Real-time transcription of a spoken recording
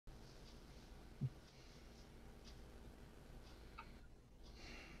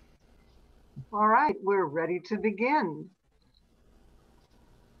All right, we're ready to begin.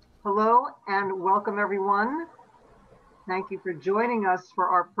 Hello and welcome everyone. Thank you for joining us for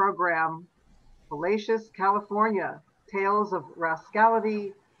our program, Hellacious California, Tales of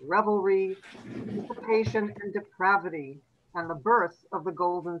Rascality, Revelry, Dissipation and Depravity, and the Birth of the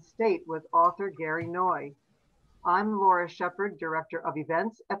Golden State with author Gary Noy. I'm Laura Shepard, Director of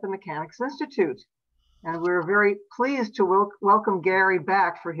Events at the Mechanics Institute, and we're very pleased to welcome Gary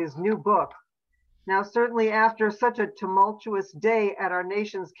back for his new book. Now, certainly after such a tumultuous day at our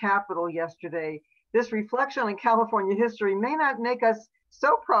nation's capital yesterday, this reflection on California history may not make us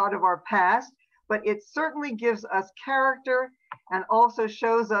so proud of our past, but it certainly gives us character and also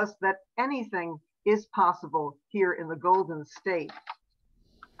shows us that anything is possible here in the Golden State.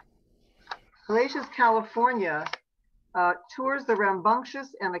 Hellacious California tours the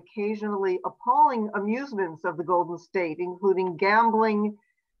rambunctious and occasionally appalling amusements of the Golden State, including gambling,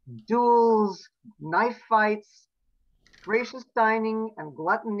 duels, knife fights, gracious dining and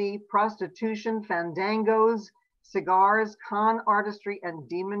gluttony, prostitution, fandangos, cigars, con artistry, and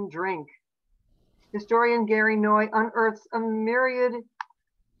demon drink. Historian Gary Noy unearths a myriad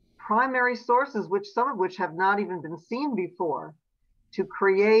primary sources, some of which have not even been seen before, to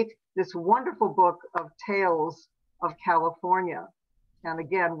create this wonderful book of tales of California. And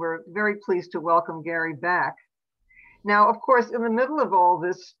again, we're very pleased to welcome Gary back. Now, of course, in the middle of all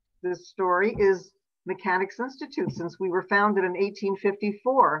this story is Mechanics Institute, since we were founded in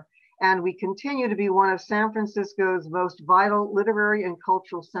 1854, and we continue to be one of San Francisco's most vital literary and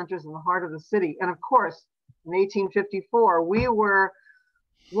cultural centers in the heart of the city. And of course, in 1854, we were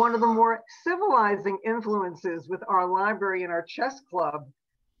one of the more civilizing influences with our library and our chess club,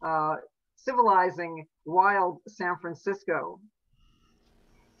 civilizing wild San Francisco.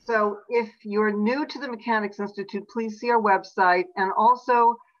 So if you're new to the Mechanics Institute, please see our website, and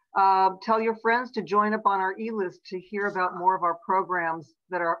also tell your friends to join up on our e-list to hear about more of our programs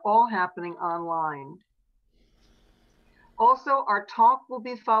that are all happening online. Also, our talk will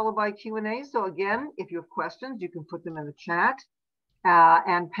be followed by Q&A. So again, if you have questions, you can put them in the chat,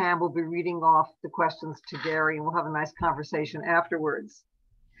 and Pam will be reading off the questions to Gary, and we'll have a nice conversation afterwards.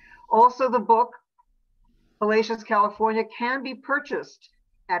 Also, the book, Hellacious California, can be purchased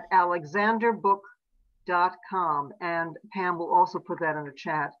at alexanderbook.com, and Pam will also put that in the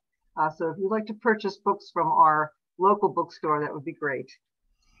chat. So if you'd like to purchase books from our local bookstore, that would be great.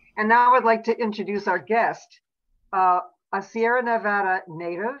 And now I'd like to introduce our guest, a Sierra Nevada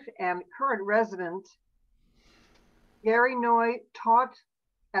native and current resident. Gary Noy taught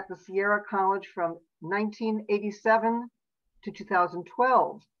at the Sierra College from 1987 to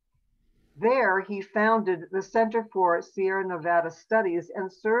 2012. There, he founded the Center for Sierra Nevada Studies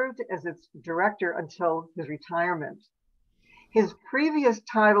and served as its director until his retirement. His previous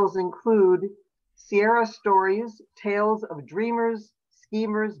titles include Sierra Stories, Tales of Dreamers,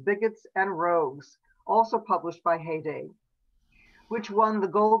 Schemers, Bigots, and Rogues, also published by Heyday, which won the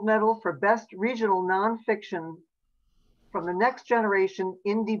gold medal for Best Regional Nonfiction from the Next Generation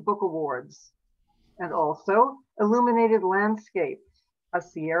Indie Book Awards, and also Illuminated Landscape, a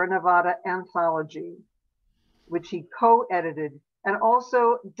Sierra Nevada anthology, which he co-edited, and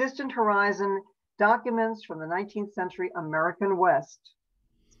also Distant Horizon, Documents from the 19th Century American West.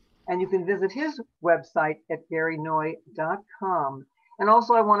 And you can visit his website at garynoy.com. And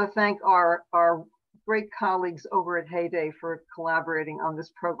also I want to thank our great colleagues over at Heyday for collaborating on this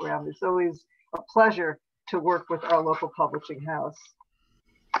program. It's always a pleasure to work with our local publishing house.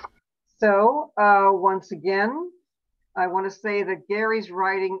 So once again, I want to say that Gary's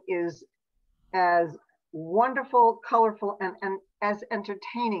writing is as wonderful, colorful, and as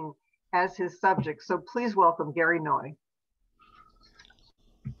entertaining as his subject. So please welcome Gary Noy.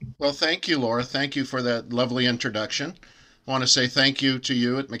 Well, thank you, Laura. Thank you for that lovely introduction. I want to say thank you to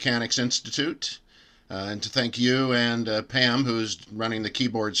you at Mechanics Institute, and to thank you and Pam, who's running the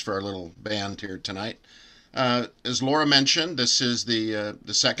keyboards for our little band here tonight. As Laura mentioned, this is the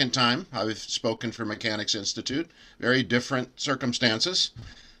second time I've spoken for Mechanics Institute. Very different circumstances.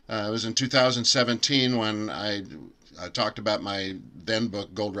 It was in 2017 when I talked about my then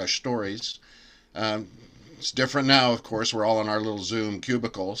book, Gold Rush Stories. It's different now, of course. We're all in our little Zoom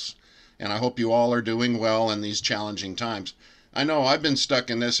cubicles, and I hope you all are doing well in these challenging times. I know I've been stuck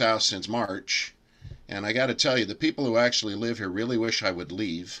in this house since March, and I got to tell you, the people who actually live here really wish I would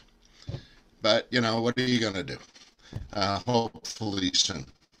leave. But, you know, what are you going to do? Hopefully soon.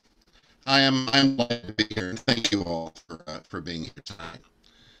 I'm glad to be here, and thank you all for being here tonight.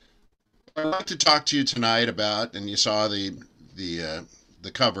 I'd like to talk to you tonight about, and you saw the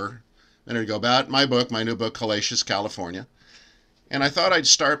cover a minute ago, about my book, my new book, Hellacious California. And I thought I'd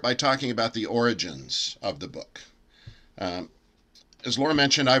start by talking about the origins of the book. Um, as Laura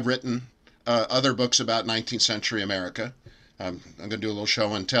mentioned, I've written other books about 19th century America. I'm going to do a little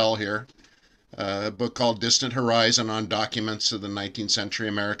show and tell here. A book called Distant Horizon on Documents of the 19th Century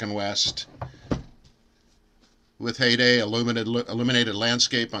American West. With Heyday, Illuminated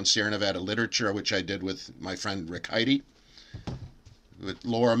Landscape on Sierra Nevada Literature, which I did with my friend Rick Heide. What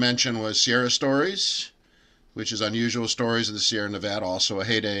Laura mentioned was Sierra Stories, which is Unusual Stories of the Sierra Nevada, also a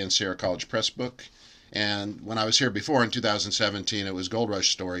Heyday and Sierra College Press book. And when I was here before in 2017, it was Gold Rush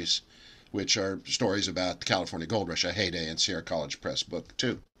Stories, which are stories about the California Gold Rush, a Heyday and Sierra College Press book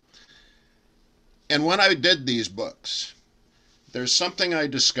too. And when I did these books, there's something I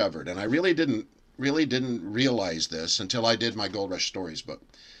discovered, and I really didn't realize this until I did my Gold Rush Stories book.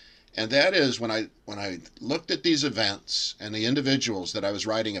 And that is when I looked at these events and the individuals that I was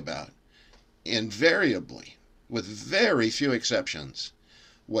writing about, invariably, with very few exceptions,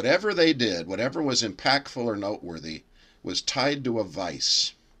 whatever they did, whatever was impactful or noteworthy, was tied to a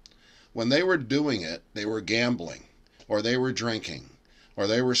vice. When they were doing it, they were gambling, or they were drinking, or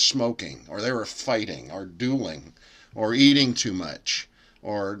they were smoking, or they were fighting, or dueling, or eating too much,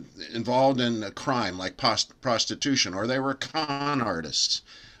 or involved in a crime like prostitution, or they were con artists,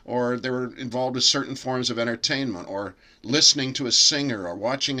 or they were involved with certain forms of entertainment, or listening to a singer, or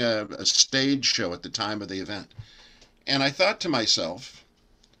watching a stage show at the time of the event. And I thought to myself,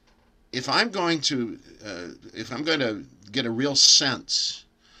 if I'm going to get a real sense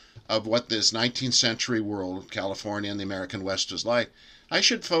of what this 19th century world, California and the American West was like, I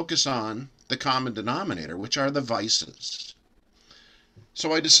should focus on the common denominator, which are the vices.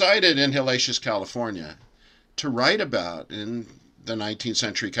 So I decided in Hellacious California to write about, in the 19th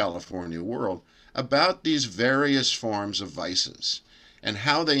century California world, about these various forms of vices and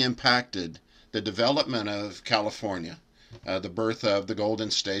how they impacted the development of California, the birth of the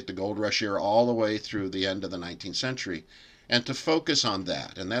Golden State, the Gold Rush era, all the way through the end of the 19th century, and to focus on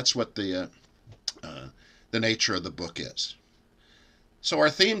that. And that's what the nature of the book is. So our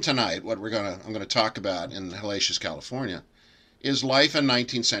theme tonight, what I'm going to talk about in Hellacious California, is life in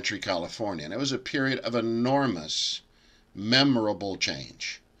 19th century California. And it was a period of enormous, memorable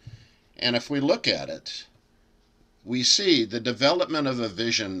change. And if we look at it, we see the development of a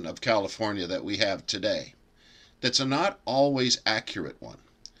vision of California that we have today that's a not always accurate one.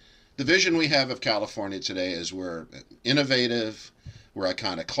 The vision we have of California today is we're innovative, we're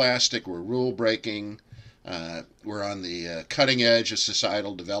iconoclastic, we're rule-breaking, we're on the cutting edge of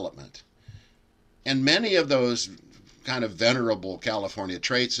societal development. And many of those kind of venerable California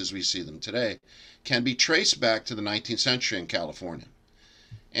traits as we see them today can be traced back to the 19th century in California,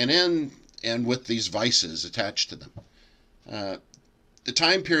 and with these vices attached to them. The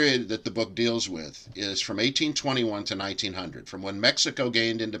time period that the book deals with is from 1821 to 1900, from when Mexico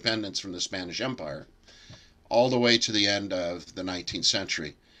gained independence from the Spanish Empire all the way to the end of the 19th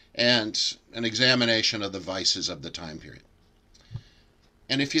century, and an examination of the vices of the time period.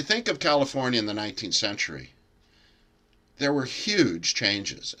 And if you think of California in the 19th century, there were huge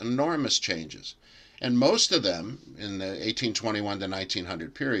changes, enormous changes, and most of them in the 1821 to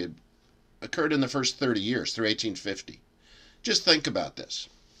 1900 period occurred in the first 30 years, through 1850. Just think about this.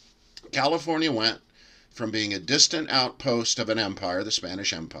 California went from being a distant outpost of an empire, the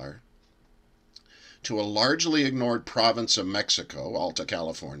Spanish Empire, to a largely ignored province of Mexico, Alta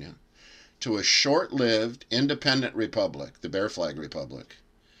California, to a short-lived independent republic, the Bear Flag Republic,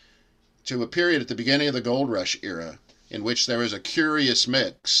 to a period at the beginning of the Gold Rush era in which there was a curious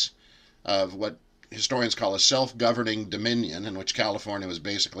mix of what historians call a self-governing dominion, in which California was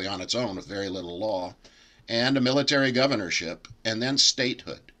basically on its own with very little law, and a military governorship, and then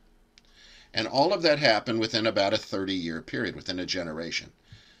statehood. And all of that happened within about a 30-year period, within a generation,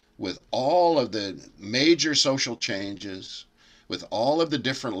 with all of the major social changes, with all of the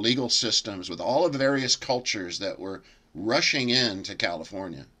different legal systems, with all of the various cultures that were rushing into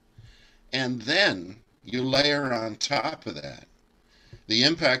California. And then you layer on top of that the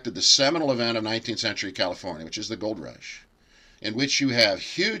impact of the seminal event of 19th century California, which is the Gold Rush, in which you have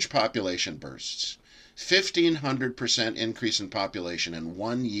huge population bursts, 1,500% increase in population in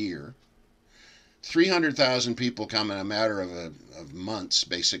 1 year, 300,000 people come in a matter of months,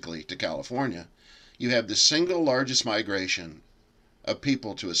 basically, to California. You have the single largest migration of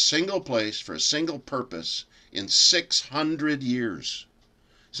people to a single place for a single purpose in 600 years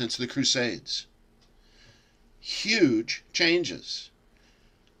since the Crusades. Huge changes.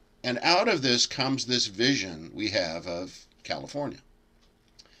 And out of this comes this vision we have of California.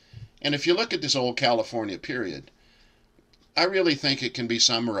 And if you look at this old California period, I really think it can be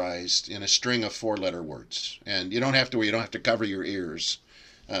summarized in a string of four-letter words. And you don't have to cover your ears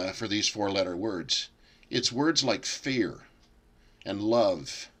for these four-letter words. It's words like fear and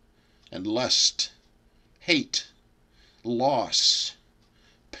love and lust, hate, loss,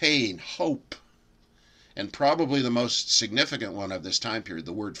 pain, hope, and probably the most significant one of this time period,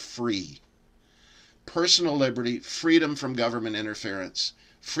 the word free. Personal liberty, freedom from government interference,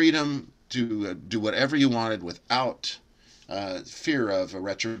 freedom to do whatever you wanted without fear of a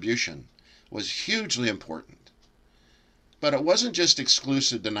retribution was hugely important. But it wasn't just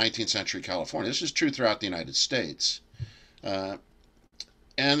exclusive to 19th century California. This is true throughout the United States. And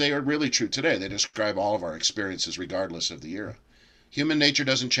they are really true today. They describe all of our experiences regardless of the era. Human nature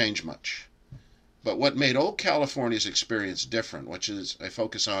doesn't change much. But what made old California's experience different, which is I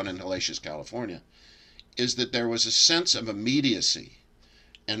focus on in Hellacious California, is that there was a sense of immediacy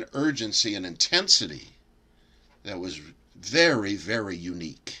and urgency and intensity that was very, very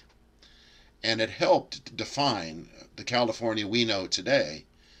unique. And it helped define the California we know today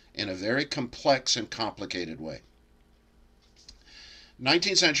in a very complex and complicated way.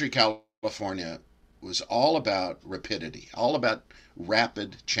 19th century California was all about rapidity, all about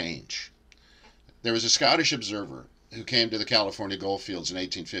rapid change. There was a Scottish observer who came to the California goldfields in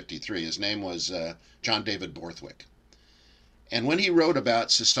 1853. His name was John David Borthwick. And when he wrote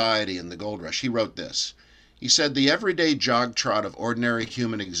about society and the gold rush, he wrote this. He said, "The everyday jog-trot of ordinary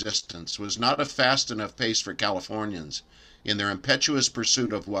human existence was not a fast enough pace for Californians in their impetuous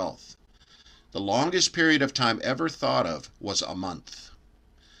pursuit of wealth. The longest period of time ever thought of was a month.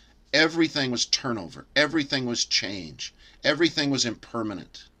 Everything was turnover. Everything was change. Everything was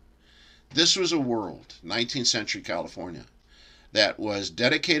impermanent." This was a world, 19th century California, that was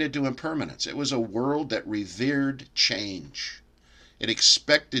dedicated to impermanence. It was a world that revered change. It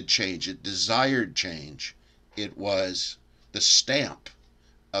expected change. It desired change. It was the stamp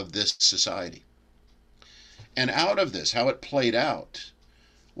of this society. And out of this, how it played out,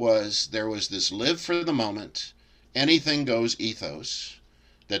 was there was this live for the moment, anything goes ethos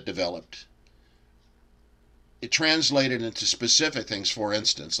that developed. It translated into specific things, for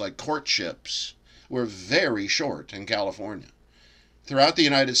instance, like courtships were very short in California. Throughout the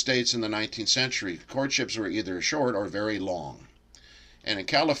United States in the 19th century, courtships were either short or very long. And in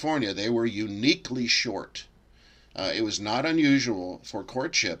California, they were uniquely short. It was not unusual for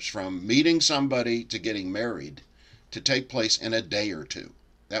courtships from meeting somebody to getting married to take place in a day or two.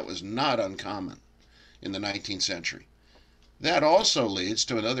 That was not uncommon in the 19th century. That also leads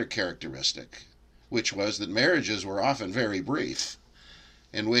to another characteristic, which was that marriages were often very brief,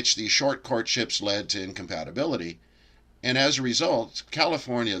 in which these short courtships led to incompatibility, and as a result,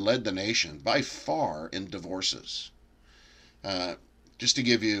 California led the nation by far in divorces. Just to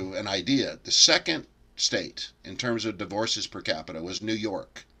give you an idea, the second state in terms of divorces per capita was New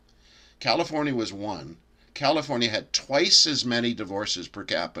York. California was one. California had twice as many divorces per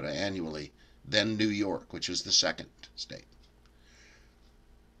capita annually than New York, which was the second state.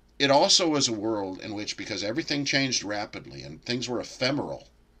 It also was a world in which, because everything changed rapidly and things were ephemeral,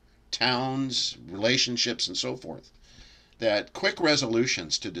 towns, relationships, and so forth, that quick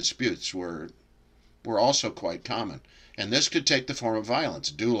resolutions to disputes were also quite common. And this could take the form of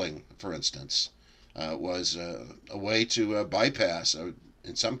violence. Dueling, for instance, was a way to bypass,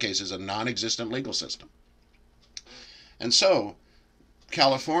 in some cases, a non-existent legal system. And so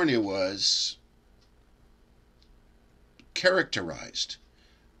California was characterized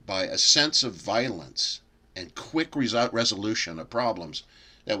by a sense of violence and quick resolution of problems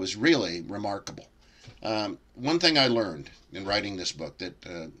that was really remarkable. One thing I learned in writing this book,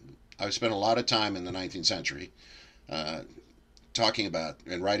 that I've spent a lot of time in the 19th century talking about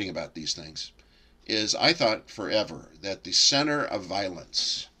and writing about these things, is I thought forever that the center of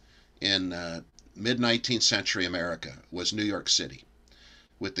violence in mid-19th century America was New York City,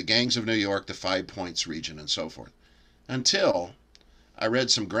 with the gangs of New York, the Five Points region, and so forth, until I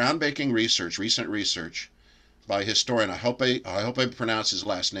read some groundbreaking research, recent research, by a historian. I hope I pronounce his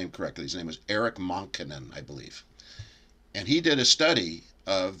last name correctly. His name was Eric Monkkonen, I believe. And he did a study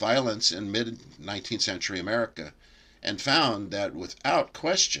of violence in mid-19th century America and found that without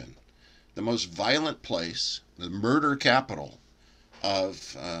question, the most violent place, the murder capital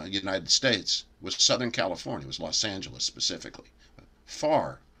of the United States, was Southern California, was Los Angeles specifically,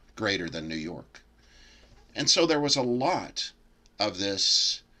 far greater than New York. And so there was a lot of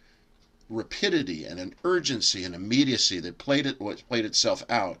this rapidity and an urgency and immediacy that played itself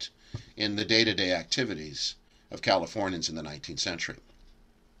out in the day-to-day activities of Californians in the 19th century.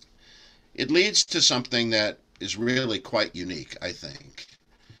 It leads to something that is really quite unique, I think,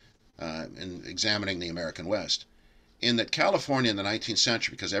 in examining the American West, in that California in the 19th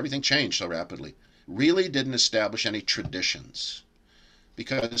century, because everything changed so rapidly, really didn't establish any traditions.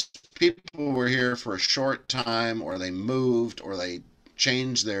 Because people were here for a short time, or they moved, or they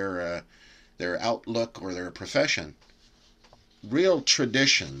changed their outlook or their profession. Real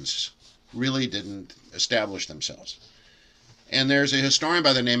traditions really didn't establish themselves. And there's a historian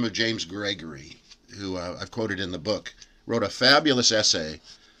by the name of James Gregory, who I've quoted in the book, wrote a fabulous essay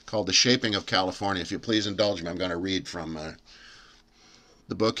called The Shaping of California. If you please indulge me, I'm going to read from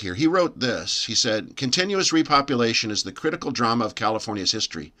the book here. He wrote this. He said, "Continuous repopulation is the critical drama of California's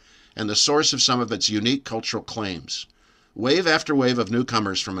history and the source of some of its unique cultural claims. Wave after wave of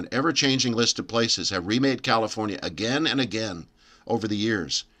newcomers from an ever-changing list of places have remade California again and again over the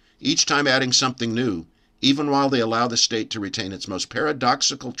years, each time adding something new, even while they allow the state to retain its most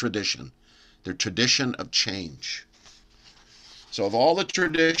paradoxical tradition, their tradition of change." So of all the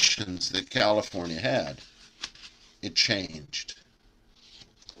traditions that California had, it changed.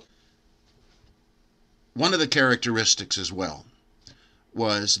 One of the characteristics as well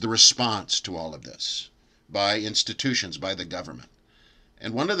was the response to all of this by institutions, by the government.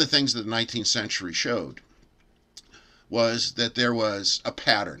 And one of the things that the 19th century showed was that there was a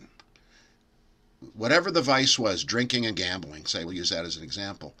pattern. Whatever the vice was, drinking and gambling, say we'll use that as an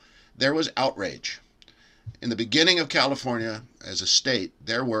example, there was outrage. In the beginning of California as a state,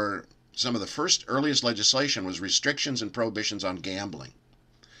 there were some of the first earliest legislation was restrictions and prohibitions on gambling,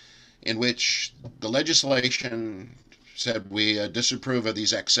 in which the legislation said we disapprove of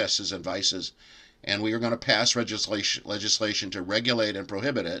these excesses and vices, and we are going to pass legislation to regulate and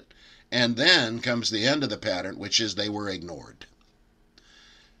prohibit it. And then comes the end of the pattern, which is they were ignored.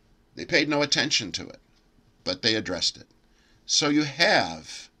 They paid no attention to it, but they addressed it. So you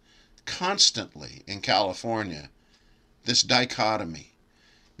have constantly in California this dichotomy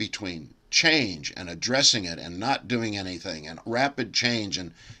between change and addressing it and not doing anything, and rapid change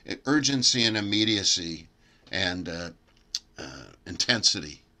and urgency and immediacy and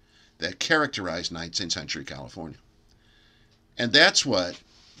intensity that characterized 19th century California. And that's what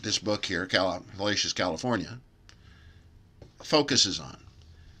this book here, Hellacious California, focuses on.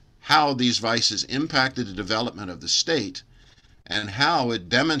 How these vices impacted the development of the state and how it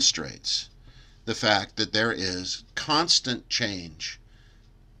demonstrates the fact that there is constant change,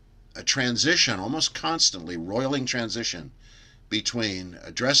 a transition, almost constantly roiling transition between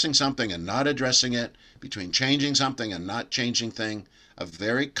addressing something and not addressing it, between changing something and not changing thing, a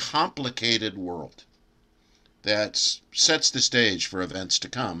very complicated world that sets the stage for events to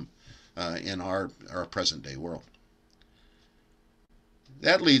come in our present day world.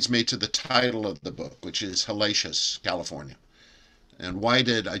 That leads me to the title of the book, which is Hellacious California. And why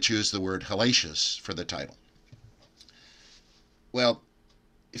did I choose the word hellacious for the title? Well,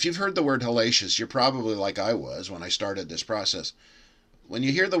 if you've heard the word hellacious, you're probably like I was when I started this process. When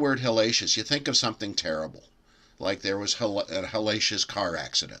you hear the word hellacious, you think of something terrible, like there was a hellacious car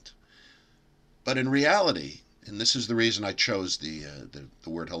accident. But in reality, and this is the reason I chose the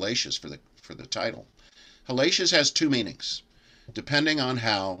word hellacious for the title, hellacious has two meanings, depending on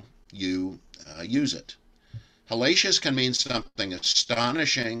how you use it. Hellacious can mean something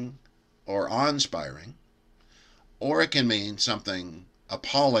astonishing or awe-inspiring, or it can mean something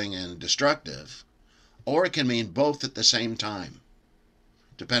appalling and destructive, or it can mean both at the same time,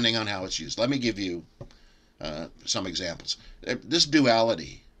 depending on how it's used. Let me give you some examples. This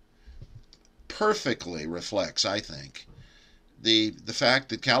duality perfectly reflects, I think, the fact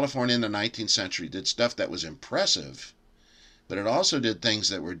that California in the 19th century did stuff that was impressive, but it also did things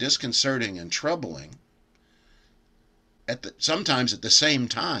that were disconcerting and troubling. Sometimes at the same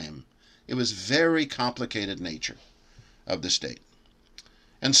time, it was very complicated nature of the state.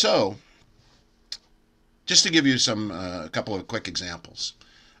 And so, just to give you a couple of quick examples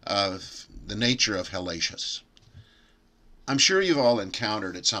of the nature of hellacious. I'm sure you've all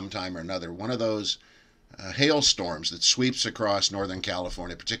encountered at some time or another one of those hailstorms that sweeps across Northern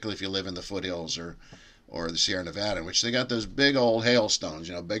California, particularly if you live in the foothills or the Sierra Nevada, in which they got those big old hailstones,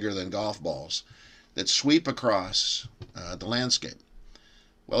 bigger than golf balls, that sweep across the landscape.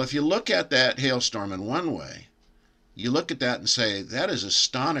 Well, if you look at that hailstorm in one way, you look at that and say, that is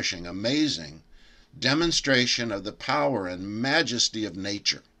astonishing, amazing demonstration of the power and majesty of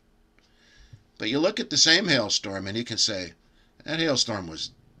nature. But you look at the same hailstorm and you can say, that hailstorm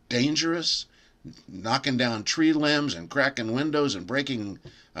was dangerous, knocking down tree limbs and cracking windows and breaking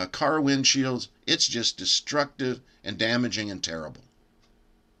car windshields. It's just destructive and damaging and terrible.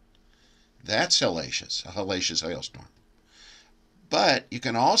 That's hellacious, a hellacious hailstorm. But you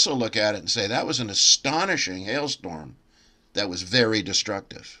can also look at it and say that was an astonishing hailstorm that was very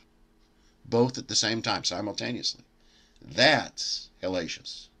destructive, both at the same time, simultaneously. That's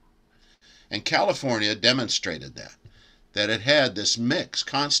hellacious. And California demonstrated that it had this mix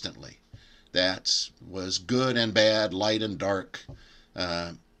constantly that was good and bad, light and dark,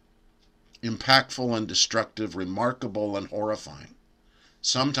 impactful and destructive, remarkable and horrifying,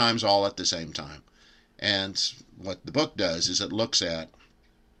 sometimes all at the same time. And what the book does is it looks at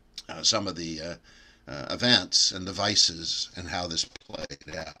some of the events and the vices and how this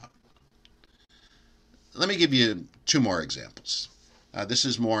played out. Let me give you two more examples. This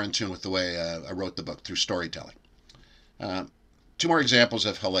is more in tune with the way I wrote the book, through storytelling. Two more examples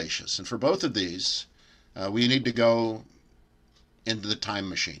of hellacious. And for both of these, we need to go into the time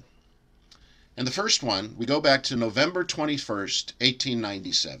machine. And the first one, we go back to November 21st,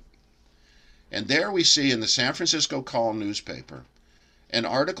 1897. And there we see in the San Francisco Call newspaper an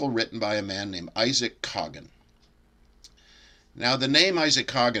article written by a man named Isaac Coggin. Now, the name Isaac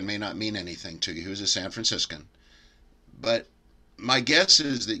Coggin may not mean anything to you. He was a San Franciscan. But my guess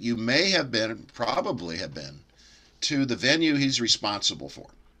is that you may have been, probably have been, to the venue he's responsible for.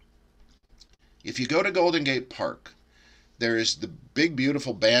 If you go to Golden Gate Park, there is the big,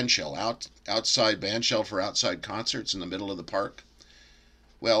 beautiful bandshell, outside bandshell for outside concerts in the middle of the park.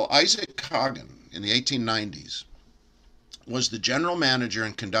 Well, Isaac Coggin, in the 1890s, was the general manager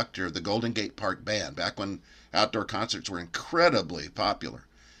and conductor of the Golden Gate Park Band, back when outdoor concerts were incredibly popular.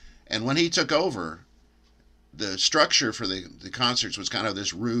 And when he took over, the structure for the concerts was kind of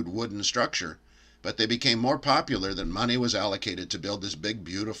this rude wooden structure, but they became more popular than money was allocated to build this big,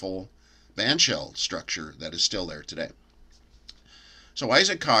 beautiful bandshell structure that is still there today. So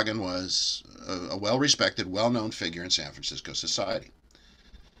Isaac Coggin was a well-respected, well-known figure in San Francisco society.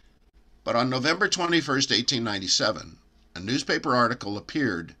 But on November 21st, 1897, a newspaper article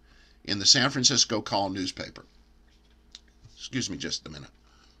appeared in the San Francisco Call newspaper. Excuse me just a minute.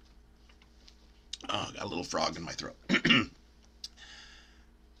 Oh, I got a little frog in my throat.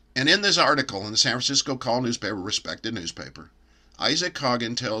 And in this article in the San Francisco Call newspaper, respected newspaper, Isaac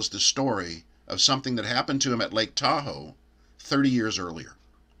Coggin tells the story of something that happened to him at Lake Tahoe 30 years earlier.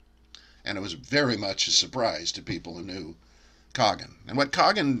 And it was very much a surprise to people who knew Coggin. And what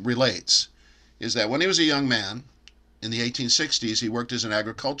Coggin relates is that when he was a young man, in the 1860s, he worked as an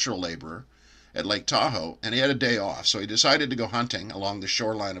agricultural laborer at Lake Tahoe, and he had a day off. So he decided to go hunting along the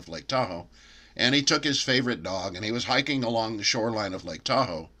shoreline of Lake Tahoe, and he took his favorite dog, and he was hiking along the shoreline of Lake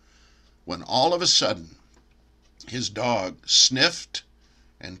Tahoe, when all of a sudden, his dog sniffed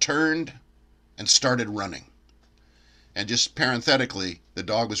and turned and started running. And just parenthetically, the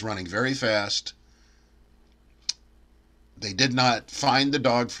dog was running very fast. They did not find the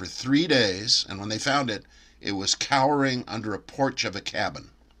dog for 3 days, and when they found it, it was cowering under a porch of a cabin.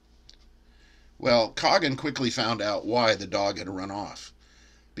 Well, Coggin quickly found out why the dog had run off.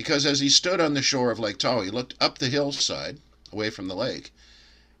 Because as he stood on the shore of Lake Tahoe, he looked up the hillside, away from the lake,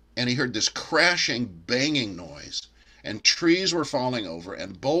 and he heard this crashing, banging noise, and trees were falling over,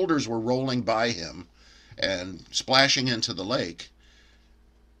 and boulders were rolling by him and splashing into the lake.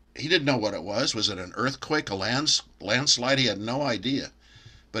 He didn't know what it was. Was it an earthquake, a landslide? He had no idea.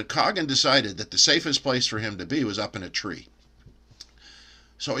 But Coggin decided that the safest place for him to be was up in a tree.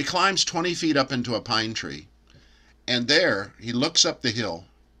 So he climbs 20 feet up into a pine tree, and there he looks up the hill.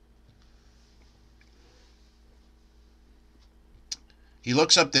 He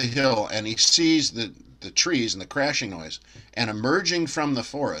looks up the hill and he sees the trees and the crashing noise, and emerging from the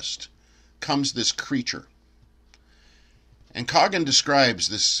forest comes this creature. And Coggin describes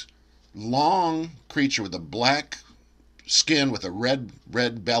this long creature with a black skin with a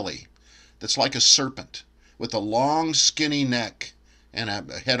red belly that's like a serpent, with a long skinny neck and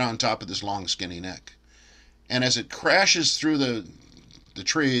a head on top of this long skinny neck. And as it crashes through the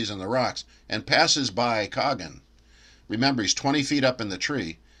trees and the rocks and passes by Coggin, remember he's 20 feet up in the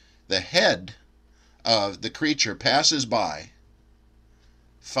tree, the head of the creature passes by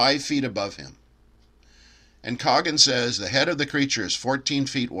 5 feet above him. And Coggin says the head of the creature is 14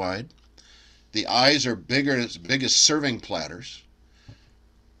 feet wide. The eyes are as big as serving platters.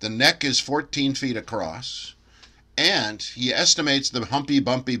 The neck is 14 feet across. And he estimates the humpy,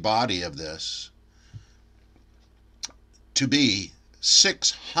 bumpy body of this to be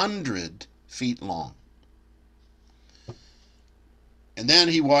 600 feet long. And then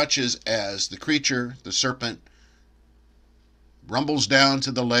he watches as the creature, the serpent, rumbles down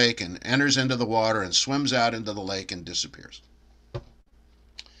to the lake and enters into the water and swims out into the lake and disappears.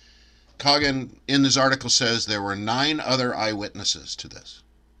 Coggin, in this article, says there were 9 other eyewitnesses to this.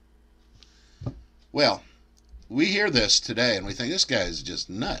 Well, we hear this today and we think this guy is just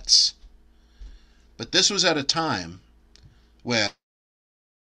nuts. But this was at a time when,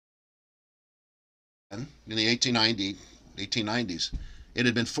 in the 1890 1890s, it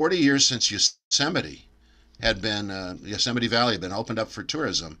had been 40 years since Yosemite Valley had been opened up for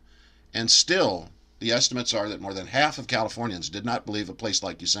tourism, and still the estimates are that more than half of Californians did not believe a place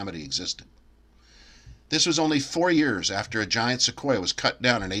like Yosemite existed. This was only 4 years after a giant sequoia was cut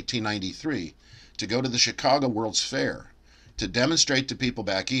down in 1893 to go to the Chicago World's Fair to demonstrate to people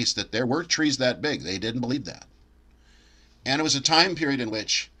back east that there were trees that big. They didn't believe that. And it was a time period in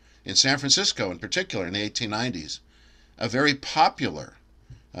which, in San Francisco in particular, in the 1890s, a very popular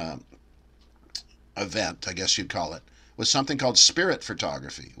event, I guess you'd call it, was something called spirit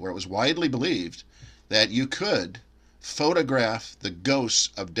photography, where it was widely believed that you could photograph the ghosts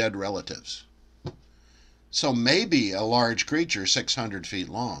of dead relatives. So maybe a large creature 600 feet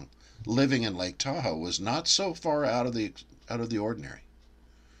long living in Lake Tahoe was not so far out of the ordinary.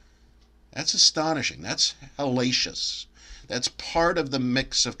 That's astonishing. That's hellacious. That's part of the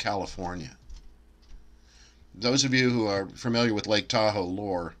mix of California. Those of you who are familiar with Lake Tahoe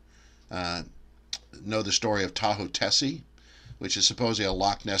lore know the story of Tahoe Tessie, which is supposedly a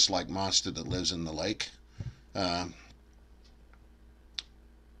Loch Ness-like monster that lives in the lake. Coggan's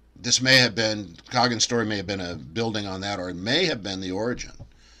story may have been a building on that, or it may have been the origin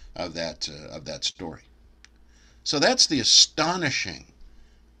of that story. So that's the astonishing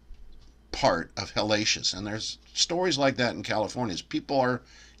part of hellacious, and there's stories like that in California. People are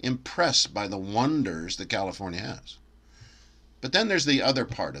impressed by the wonders that California has. But then there's the other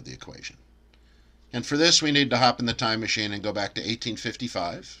part of the equation. And for this, we need to hop in the time machine and go back to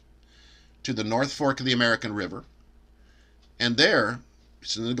 1855 to the North Fork of the American River. And there,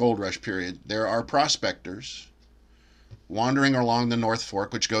 it's in the gold rush period, there are prospectors wandering along the North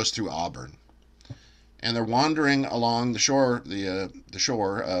Fork, which goes through Auburn. And they're wandering along the shore, the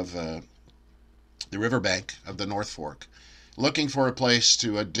shore of the riverbank of the North Fork, looking for a place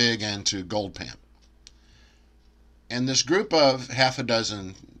to dig and to gold pan. And this group of half a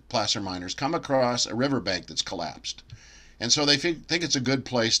dozen placer miners come across a riverbank that's collapsed. And so they think it's a good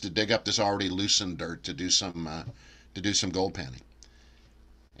place to dig up this already loosened dirt to do some gold panning.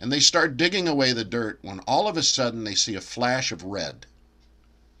 And they start digging away the dirt when all of a sudden they see a flash of red.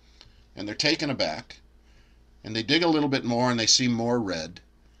 And they're taken aback. And they dig a little bit more and they see more red.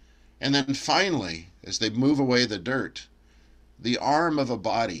 And then finally, as they move away the dirt, the arm of a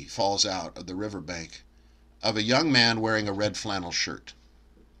body falls out of the riverbank of a young man wearing a red flannel shirt.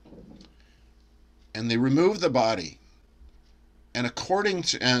 And they remove the body. And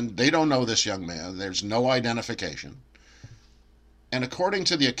and they don't know this young man, there's no identification. And according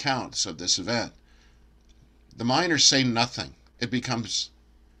to the accounts of this event, the miners say nothing. It becomes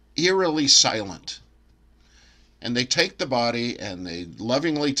eerily silent. And they take the body and they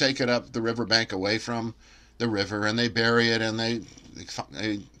lovingly take it up the riverbank away from the river, and they bury it, and they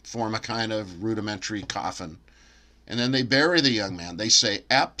form a kind of rudimentary coffin. And then they bury the young man. They say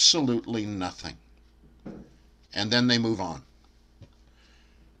absolutely nothing. And then they move on.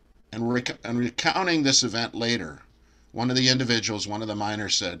 And recounting this event later, one of the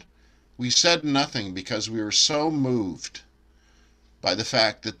miners said, "We said nothing because we were so moved by the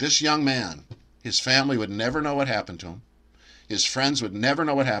fact that this young man, his family would never know what happened to him. His friends would never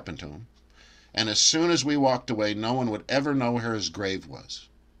know what happened to him. And as soon as we walked away, no one would ever know where his grave was."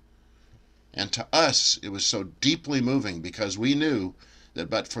 And to us, it was so deeply moving because we knew that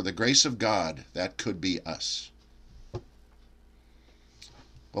but for the grace of God, that could be us.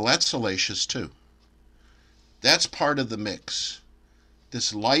 Well, that's salacious too. That's part of the mix.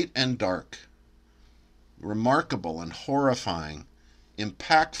 This light and dark, remarkable and horrifying,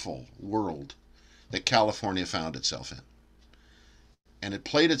 impactful world that California found itself in. And it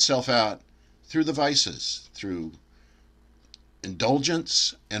played itself out through the vices, through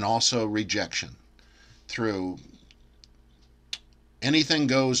indulgence and also rejection, through anything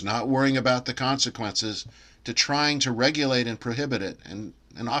goes, not worrying about the consequences, to trying to regulate and prohibit it, and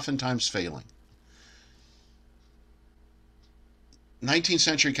oftentimes failing. 19th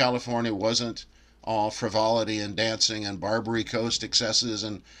century California wasn't all frivolity and dancing and Barbary Coast excesses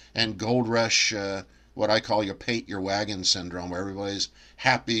and gold rush, what I call your paint your wagon syndrome, where everybody's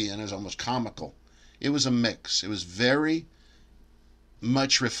happy and is almost comical. It was a mix. It was very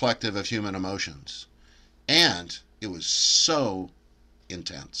much reflective of human emotions. And it was so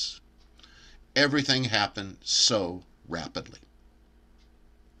intense. Everything happened so rapidly.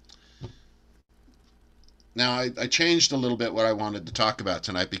 Now, I changed a little bit what I wanted to talk about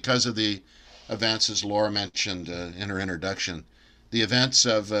tonight because of the events, as Laura mentioned in her introduction, the events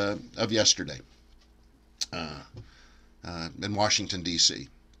of yesterday in Washington, D.C.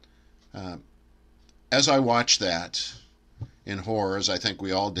 As I watched that in horror, as I think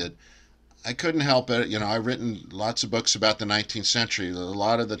we all did, I couldn't help it. You know, I've written lots of books about the 19th century. A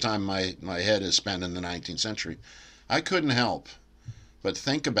lot of the time my head is spent in the 19th century. I couldn't help but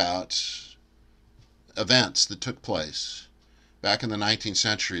think about events that took place back in the 19th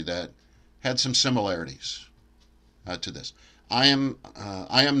century that had some similarities to this. I am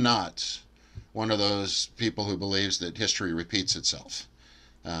not one of those people who believes that history repeats itself.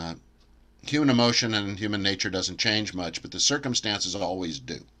 Uh, Human emotion and human nature doesn't change much, but the circumstances always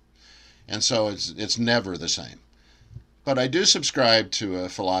do. And so it's never the same. But I do subscribe to a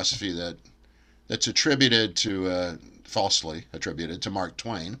philosophy that's attributed to, falsely attributed to Mark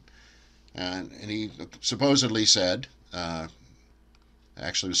Twain. And he supposedly said,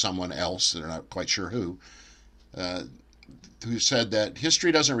 actually it was someone else, they're not quite sure who said that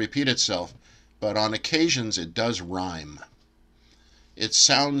history doesn't repeat itself, but on occasions it does rhyme. It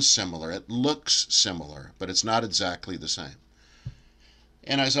sounds similar, it looks similar, but it's not exactly the same.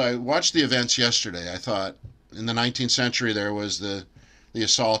 And as I watched the events yesterday, I thought in the 19th century there was the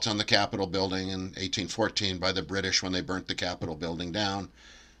assault on the Capitol building in 1814 by the British when they burnt the Capitol building down.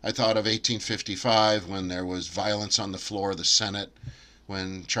 I thought of 1855 when there was violence on the floor of the Senate,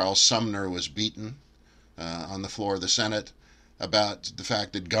 when Charles Sumner was beaten on the floor of the Senate, about the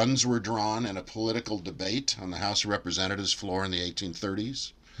fact that guns were drawn in a political debate on the House of Representatives floor in the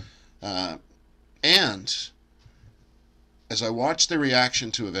 1830s. And as I watched the reaction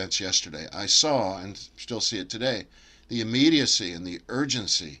to events yesterday, I saw, and still see it today, the immediacy and the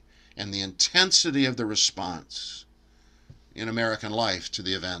urgency and the intensity of the response in American life to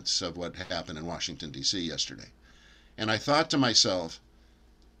the events of what happened in Washington, D.C. yesterday. And I thought to myself,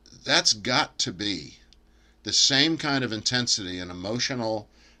 that's got to be the same kind of intensity and emotional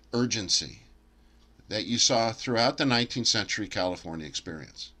urgency that you saw throughout the 19th century California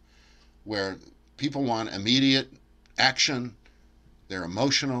experience, where people want immediate action, they're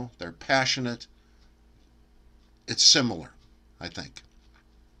emotional, they're passionate. It's similar, I think.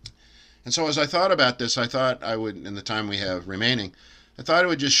 And so as I thought about this, I thought I would, in the time we have remaining, I thought I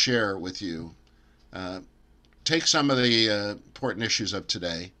would just share with you, take some of the important issues of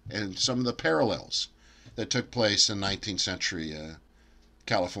today and some of the parallels that took place in 19th century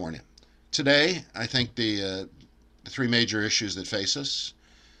California. Today, I think the three major issues that face us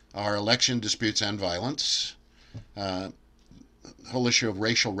are election disputes and violence, the whole issue of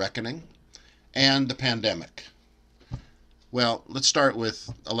racial reckoning, and the pandemic. Well, let's start with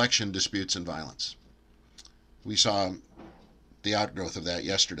election disputes and violence. We saw the outgrowth of that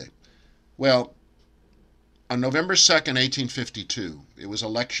yesterday. Well, on November 2nd, 1852, it was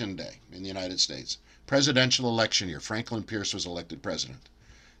election day in the United States. Presidential election year. Franklin Pierce was elected president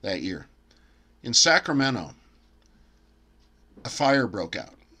that year. In Sacramento, a fire broke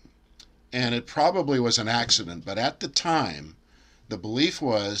out. And it probably was an accident, but at the time, the belief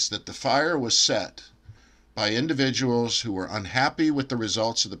was that the fire was set by individuals who were unhappy with the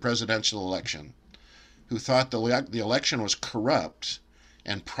results of the presidential election, who thought the election was corrupt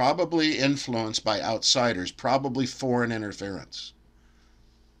and probably influenced by outsiders, probably foreign interference.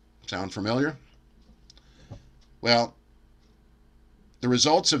 Sound familiar? Well, the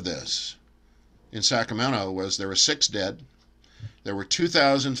results of this in Sacramento was there were 6 dead. There were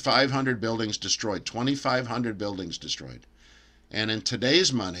 2,500 buildings destroyed, 2,500 buildings destroyed. And in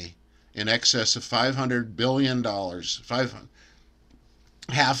today's money, in excess of $500 billion,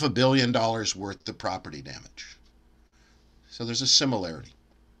 $500 million worth of property damage. So there's a similarity.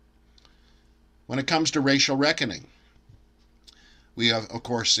 When it comes to racial reckoning, we have, of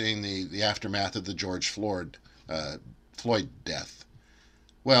course, seen the aftermath of the George Floyd death.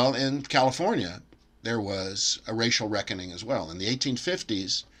 Well, in California, there was a racial reckoning as well. In the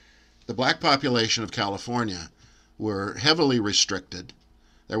 1850s, the black population of California were heavily restricted.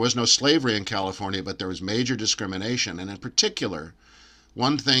 There was no slavery in California, but there was major discrimination. And in particular,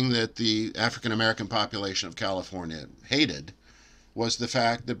 one thing that the African American population of California hated was the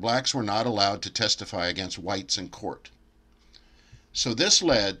fact that blacks were not allowed to testify against whites in court. So this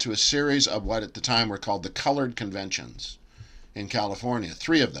led to a series of what at the time were called the colored conventions in California,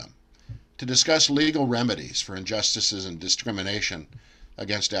 3 of them, to discuss legal remedies for injustices and discrimination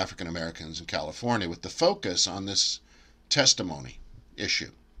against African Americans in California, with the focus on this testimony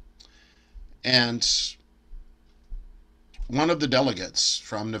issue. And one of the delegates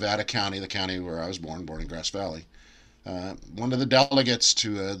from Nevada County, the county where I was born in Grass Valley, one of the delegates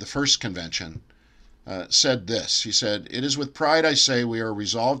to the first convention said this. He said, "It is with pride I say we are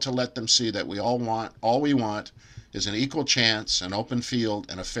resolved to let them see that all we want is an equal chance, an open field,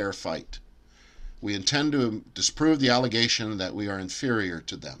 and a fair fight. We intend to disprove the allegation that we are inferior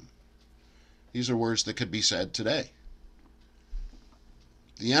to them." These are words that could be said today.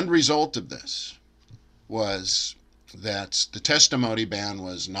 The end result of this was that the testimony ban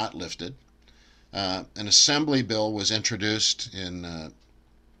was not lifted. An assembly bill was introduced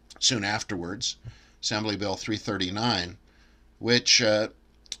soon afterwards, Assembly Bill 339, which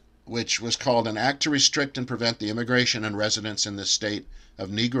was called an act to restrict and prevent the immigration and residence in this state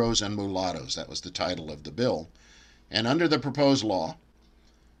of Negroes and mulattoes. That was the title of the bill. And under the proposed law,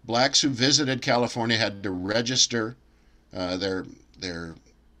 blacks who visited California had to register their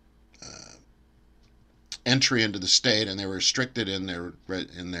entry into the state, and they were restricted in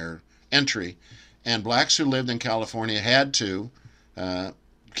their entry. And blacks who lived in California had to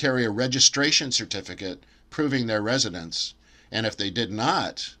carry a registration certificate proving their residence. And if they did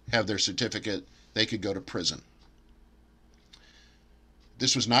not have their certificate, they could go to prison.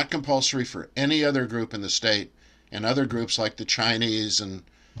 This was not compulsory for any other group in the state, and other groups like the Chinese and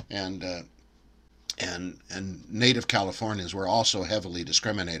Native Californians were also heavily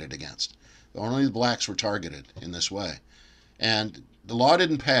discriminated against. Only the blacks were targeted in this way. And the law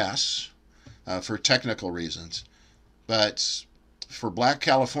didn't pass for technical reasons, but for black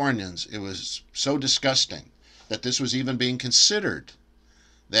Californians, it was so disgusting that this was even being considered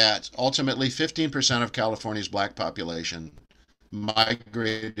that ultimately 15% of California's black population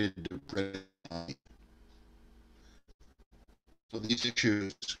migrated to British Columbia. So these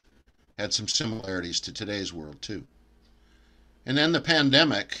issues had some similarities to today's world too. And then the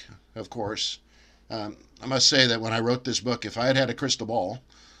pandemic, of course. I must say that when I wrote this book, if I had had a crystal ball,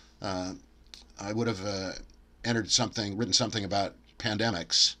 I would have written something about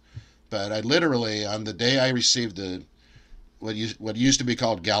pandemics. But I literally, on the day I received what used to be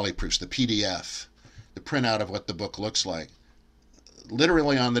called galley proofs, the PDF, the printout of what the book looks like,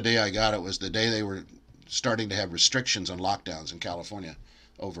 literally on the day I got it was the day they were starting to have restrictions and lockdowns in California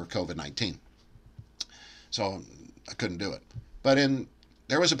over COVID-19. So I couldn't do it. But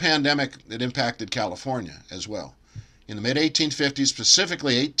there was a pandemic that impacted California as well. In the mid-1850s,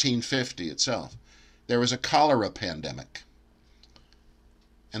 specifically 1850 itself, there was a cholera pandemic.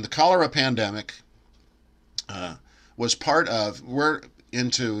 And the cholera pandemic was part of, we're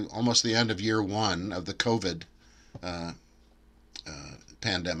into almost the end of year one of the COVID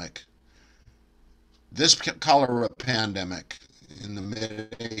pandemic. This cholera pandemic in the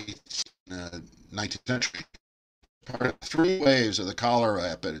mid-19th century, part of 3 waves of the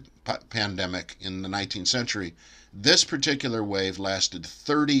cholera pandemic in the 19th century, this particular wave lasted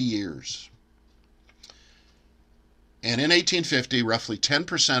 30 years. And in 1850, roughly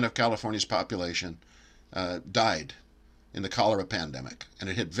 10% of California's population died in the cholera pandemic. And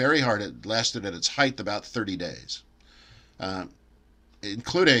it hit very hard. It lasted at its height about 30 days.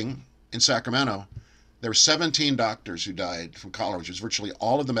 Including, in Sacramento, there were 17 doctors who died from cholera, which was virtually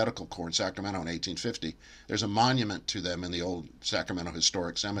all of the medical corps in Sacramento in 1850. There's a monument to them in the old Sacramento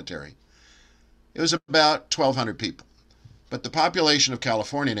Historic Cemetery. It was about 1,200 people. But the population of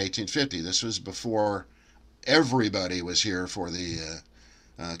California in 1850, this was before everybody was here for the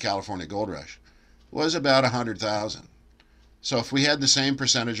California Gold Rush, was about 100,000. So if we had the same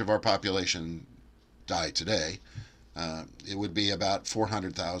percentage of our population die today, it would be about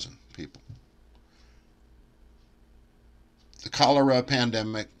 400,000 people. The cholera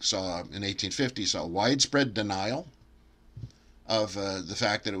pandemic in 1850 saw widespread denial of the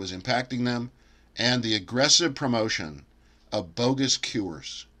fact that it was impacting them, and the aggressive promotion of bogus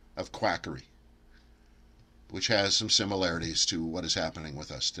cures, of quackery, which has some similarities to what is happening with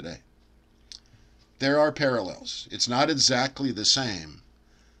us today. There are parallels. It's not exactly the same,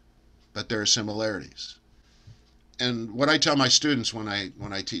 but there are similarities. And what I tell my students when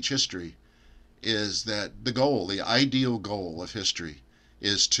I teach history is that the ideal goal of history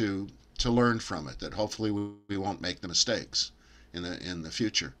is to learn from it, that hopefully we won't make the mistakes in the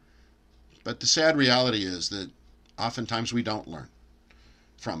future. But the sad reality is that oftentimes we don't learn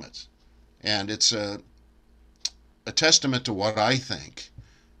from it. And it's a testament to what I think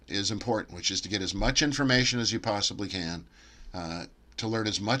is important, which is to get as much information as you possibly can, to learn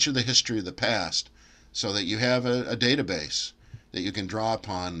as much of the history of the past so that you have a database that you can draw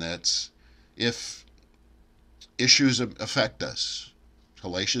upon, that's if issues affect us,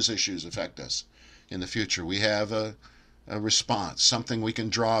 hellacious issues affect us in the future, we have a response, something we can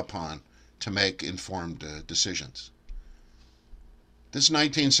draw upon to make informed decisions. This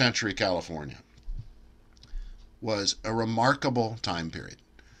 19th century California was a remarkable time period,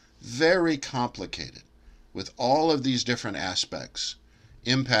 very complicated, with all of these different aspects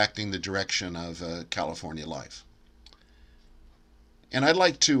impacting the direction of California life. And I'd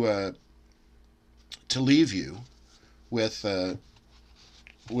like to leave you with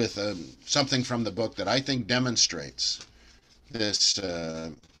something from the book that I think demonstrates this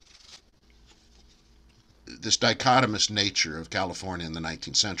this dichotomous nature of California in the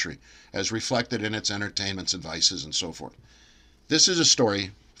 19th century, as reflected in its entertainments and vices and so forth. This is a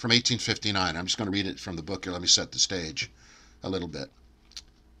story from 1859. I'm just going to read it from the book here. Let me set the stage a little bit.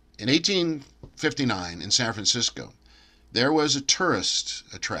 In 1859, in San Francisco, there was a tourist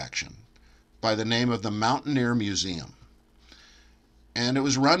attraction by the name of the Mountaineer Museum. And it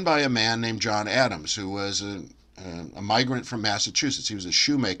was run by a man named John Adams, who was a migrant from Massachusetts. He was a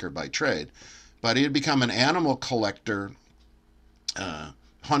shoemaker by trade, but he had become an animal collector,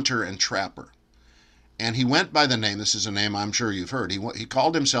 hunter, and trapper. And he went by the name, this is a name I'm sure you've heard, he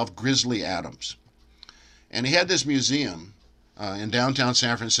called himself Grizzly Adams. And he had this museum in downtown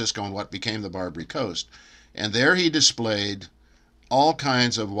San Francisco on what became the Barbary Coast. And there he displayed all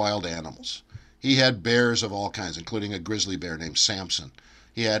kinds of wild animals. He had bears of all kinds, including a grizzly bear named Samson.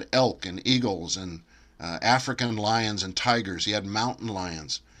 He had elk and eagles and African lions and tigers. He had mountain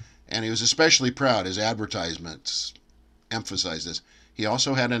lions. And he was especially proud, his advertisements emphasized this, he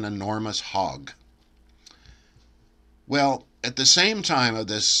also had an enormous hog. Well, at the same time of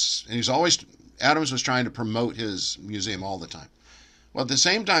this, and Adams was trying to promote his museum all the time. Well, at the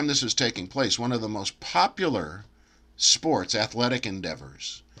same time this was taking place, one of the most popular sports, athletic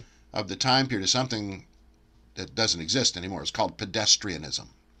endeavors of the time period is something that doesn't exist anymore. It's called pedestrianism.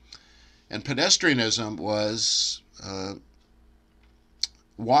 And pedestrianism was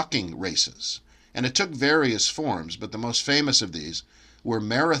walking races. And it took various forms, but the most famous of these were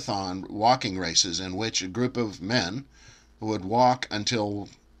marathon walking races in which a group of men would walk until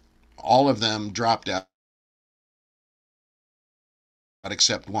all of them dropped out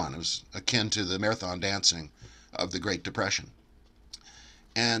except one. It was akin to the marathon dancing of the Great Depression.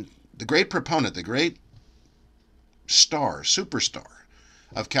 And the great proponent, the great superstar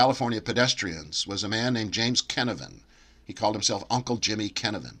of California pedestrians was a man named James Kennevan. He called himself Uncle Jimmy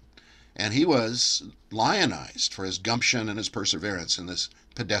Kennevan. And he was lionized for his gumption and his perseverance in this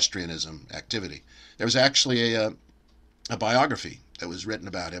pedestrianism activity. There was actually a biography that was written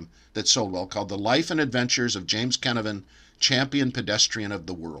about him that sold well called The Life and Adventures of James Kennevan, Champion Pedestrian of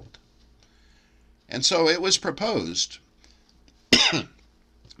the World. And so it was proposed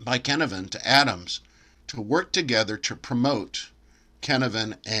by Kennevan to Adams to work together to promote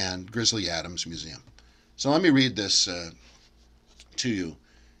Kennevan and Grizzly Adams Museum. So let me read this to you.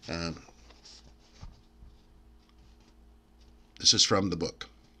 This is from the book.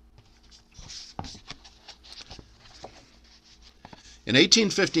 In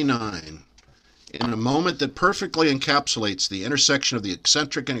 1859, in a moment that perfectly encapsulates the intersection of the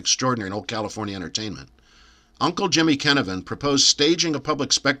eccentric and extraordinary in old California entertainment, Uncle Jimmy Kennevan proposed staging a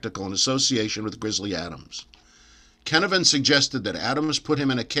public spectacle in association with Grizzly Adams. Kennevan suggested that Adams put him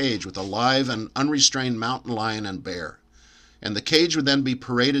in a cage with a live and unrestrained mountain lion and bear, and the cage would then be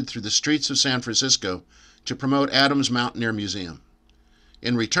paraded through the streets of San Francisco to promote Adams' Mountaineer Museum.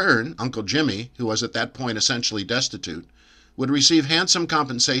 In return, Uncle Jimmy, who was at that point essentially destitute, would receive handsome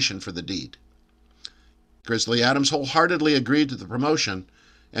compensation for the deed. Grizzly Adams wholeheartedly agreed to the promotion,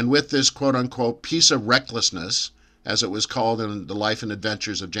 and with this quote-unquote piece of recklessness, as it was called in The Life and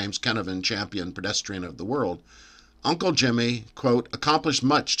Adventures of James Kennevan, Champion Pedestrian of the World, Uncle Jimmy, quote, accomplished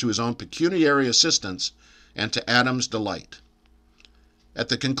much to his own pecuniary assistance and to Adams' delight. At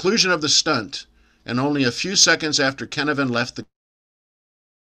the conclusion of the stunt, and only a few seconds after Kennevan left the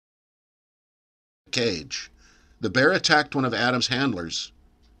cage, the bear attacked one of Adams' handlers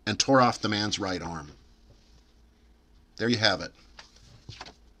and tore off the man's right arm. There you have it.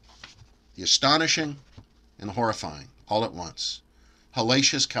 The astonishing and the horrifying, all at once.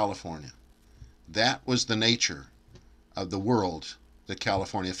 Hellacious California. That was the nature of the world that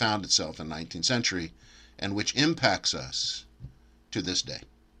California found itself in the 19th century, and which impacts us to this day.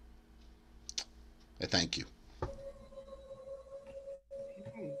 I thank you.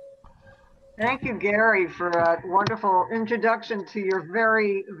 Thank you, Gary, for a wonderful introduction to your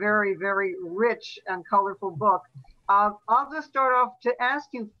very, very, very rich and colorful book. I'll just start off to ask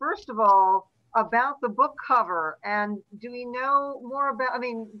you, first of all, about the book cover. And do we know more about, I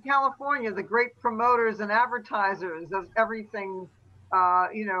mean, California, the great promoters and advertisers of everything,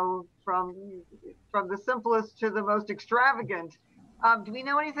 you know, from the simplest to the most extravagant. Do we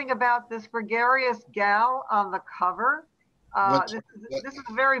know anything about this gregarious gal on the cover? This is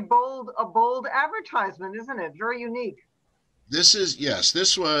a bold advertisement, isn't it? Very unique. This is, yes,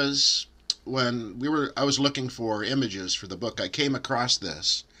 this was when I was looking for images for the book. I came across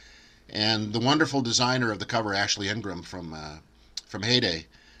this, and the wonderful designer of the cover, Ashley Ingram from Heyday,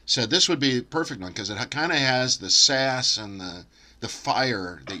 said this would be a perfect one because it kind of has the sass and the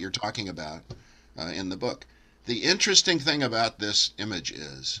fire that you're talking about in the book. The interesting thing about this image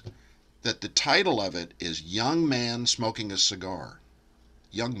is that the title of it is Young Man Smoking a Cigar.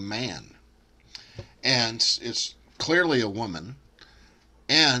 Young man. And it's clearly a woman.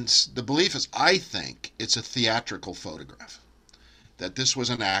 And the belief is, I think, it's a theatrical photograph, that this was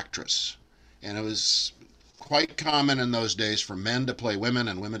an actress. And it was quite common in those days for men to play women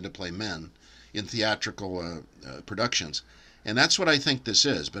and women to play men in theatrical productions. And that's what I think this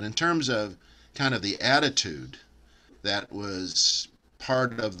is. But in terms of kind of the attitude that was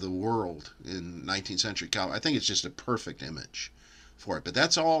part of the world in 19th century California, I think it's just a perfect image for it. But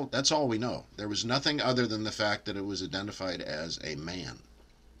that's all we know. There was nothing other than the fact that it was identified as a man.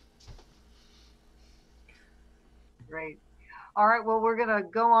 Great. All right, well, we're going to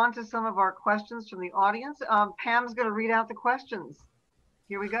go on to some of our questions from the audience. Pam's going to read out the questions.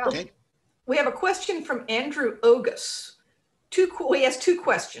 Here we go. Okay. We have a question from Andrew Ogus. He has two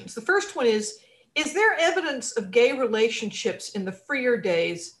questions. The first one is there evidence of gay relationships in the freer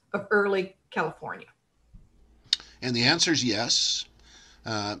days of early California? And the answer is yes.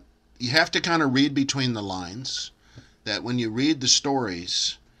 You have to kind of read between the lines, that when you read the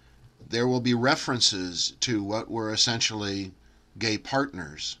stories, there will be references to what were essentially gay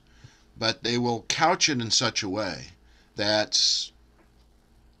partners, but they will couch it in such a way that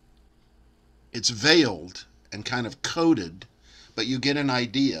it's veiled and kind of coded, but you get an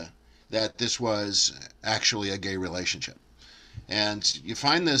idea that this was actually a gay relationship. And you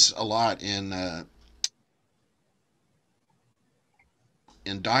find this a lot in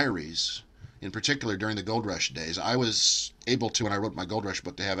diaries, in particular during the Gold Rush days. I was able to, when I wrote my Gold Rush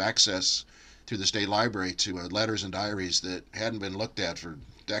book, to have access through the state library to letters and diaries that hadn't been looked at for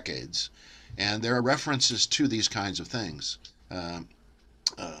decades. And there are references to these kinds of things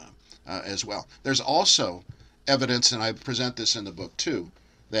as well. There's also evidence, and I present this in the book too,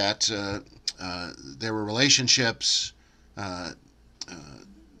 that there were relationships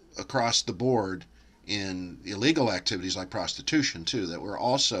across the board in illegal activities like prostitution too, that were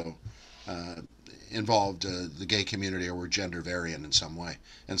also involved the gay community or were gender variant in some way.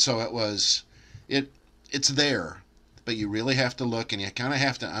 And so it's there, but you really have to look, and you kind of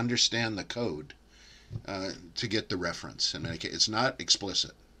have to understand the code to get the reference. And it's not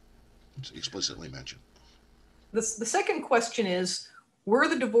explicit. It's explicitly mentioned. The second question is, were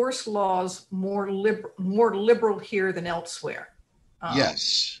the divorce laws more liberal here than elsewhere?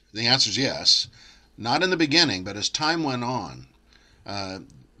 Yes. The answer is yes. Not in the beginning, but as time went on,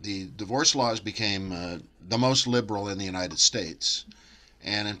 the divorce laws became the most liberal in the United States.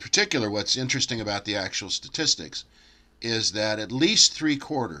 And in particular, what's interesting about the actual statistics is that at least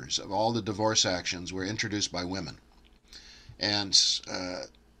 3/4 of all the divorce actions were introduced by women. And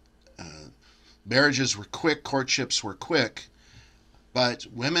marriages were quick, courtships were quick, but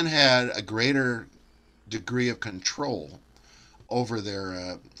women had a greater degree of control over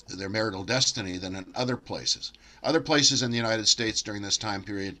their marital destiny than in other places. Other places in the United States during this time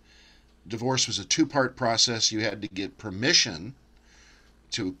period, divorce was a two-part process. You had to get permission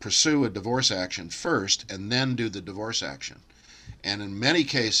to pursue a divorce action first and then do the divorce action. And in many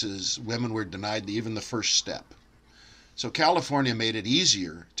cases, women were denied even the first step. So California made it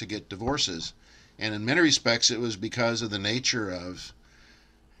easier to get divorces, and in many respects it was because of the nature of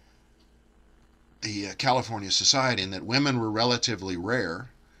the California society, and that women were relatively rare,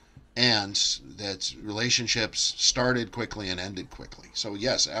 and that relationships started quickly and ended quickly. So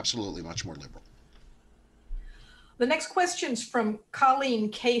yes, absolutely much more liberal. The next question's from Colleen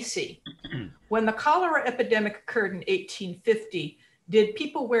Casey. When the cholera epidemic occurred in 1850, did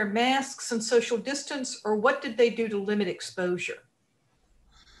people wear masks and social distance, or what did they do to limit exposure?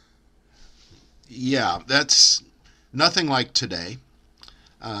 Yeah, that's nothing like today.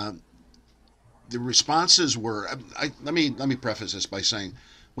 The responses were, let me preface this by saying,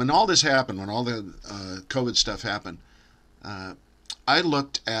 when all this happened, when all the COVID stuff happened, I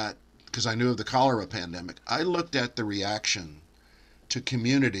looked at, because I knew of the cholera pandemic, I looked at the reaction to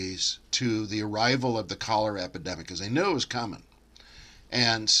communities to the arrival of the cholera epidemic, because they knew it was coming.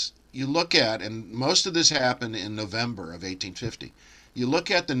 And you look at, and most of this happened in November of 1850, you look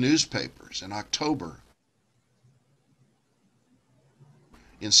at the newspapers in October,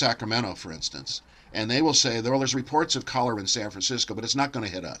 in Sacramento, for instance, and they will say, well, there's reports of cholera in San Francisco, but it's not going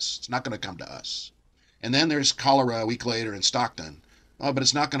to hit us. It's not going to come to us. And then there's cholera a week later in Stockton. Oh, but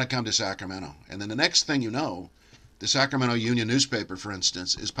it's not going to come to Sacramento. And then the next thing you know, the Sacramento Union newspaper, for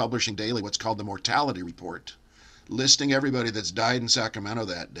instance, is publishing daily what's called the mortality report, listing everybody that's died in Sacramento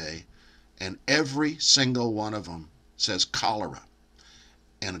that day. And every single one of them says cholera.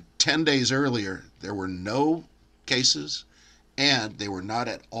 And 10 days earlier, there were no cases, and they were not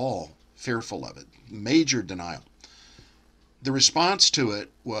at all fearful of it. Major denial. The response to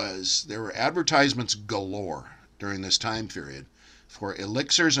it was there were advertisements galore during this time period for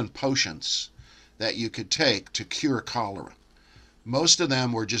elixirs and potions that you could take to cure cholera. Most of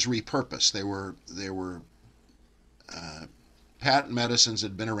them were just repurposed. They were patent medicines that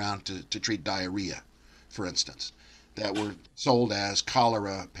had been around to treat diarrhea, for instance, that were sold as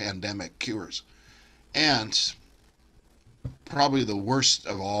cholera pandemic cures. And probably the worst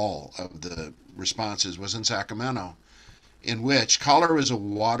of all of the responses was in Sacramento, in which cholera is a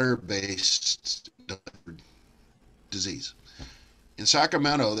water-based disease. In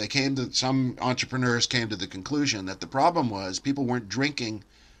Sacramento, some entrepreneurs came to the conclusion that the problem was people weren't drinking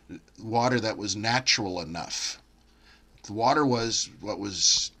water that was natural enough. The water was what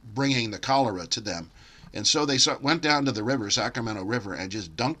was bringing the cholera to them. And so they went down to the river, Sacramento River, and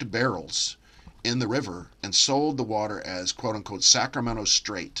just dunked barrels in the river and sold the water as quote-unquote Sacramento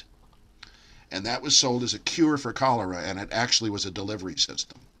Straight. And that was sold as a cure for cholera, and it actually was a delivery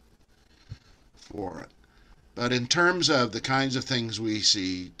system for it. But in terms of the kinds of things we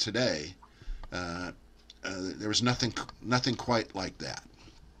see today, there was nothing quite like that.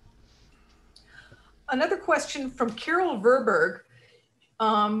 Another question from Carol Verberg.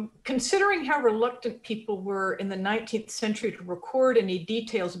 Considering how reluctant people were in the 19th century to record any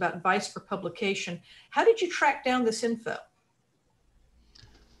details about vice for publication, how did you track down this info?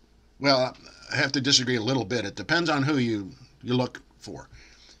 Well, I have to disagree a little bit. It depends on who you look for.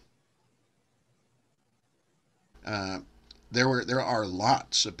 There are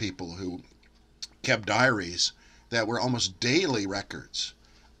lots of people who kept diaries that were almost daily records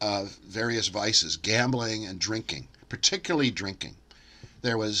of various vices, gambling and drinking, particularly drinking.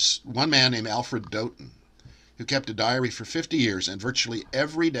 There was one man named Alfred Doughton who kept a diary for 50 years, and virtually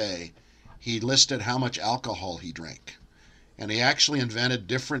every day he listed how much alcohol he drank. And he actually invented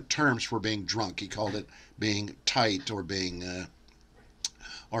different terms for being drunk. He called it being tight or being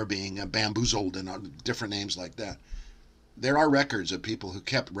bamboozled and different names like that. There are records of people who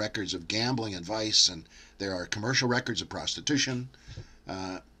kept records of gambling and vice, and there are commercial records of prostitution.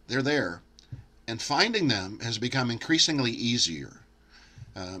 They're there. And finding them has become increasingly easier.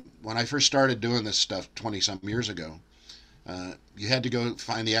 When I first started doing this stuff 20-some years ago, you had to go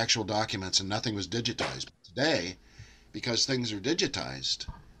find the actual documents and nothing was digitized. Today, because things are digitized,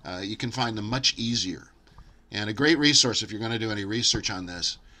 you can find them much easier. And a great resource, if you're going to do any research on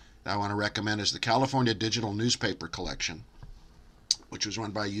this, that I want to recommend is the California Digital Newspaper Collection, which was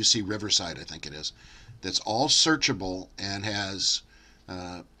run by UC Riverside, I think it is, that's all searchable and has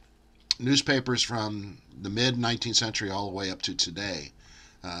newspapers from the mid-19th century all the way up to today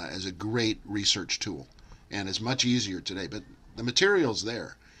as a great research tool. And it's much easier today, but the material's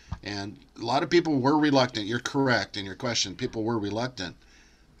there. And a lot of people were reluctant. You're correct in your question. People were reluctant,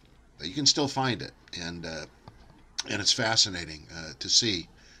 but you can still find it. And it's fascinating to see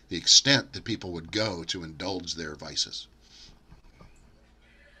the extent that people would go to indulge their vices.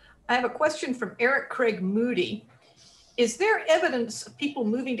 I have a question from Eric Craig Moody. Is there evidence of people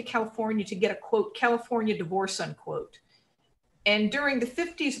moving to California to get a, quote, California divorce, unquote? And during the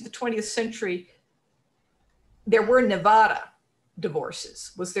 50s of the 20th century, there were Nevada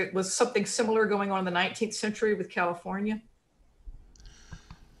divorces. Was something similar going on in the 19th century with California?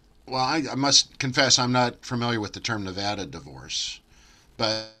 Well, I must confess I'm not familiar with the term Nevada divorce,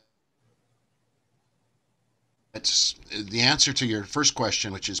 but it's the answer to your first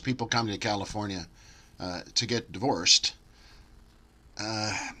question, which is people coming to California to get divorced.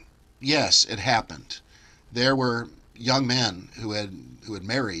 Yes, it happened. There were young men who had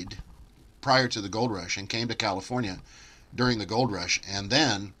married prior to the gold rush and came to California during the gold rush and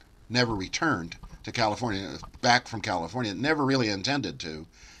then never returned to California, back from California, never really intended to,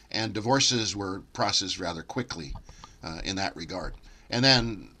 and divorces were processed rather quickly in that regard. And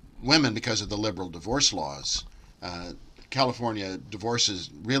then women, because of the liberal divorce laws, California divorces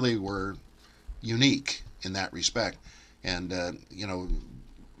really were unique in that respect, and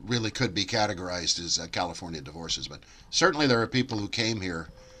really could be categorized as California divorces. But certainly there are people who came here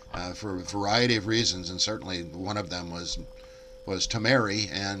for a variety of reasons, and certainly one of them was to marry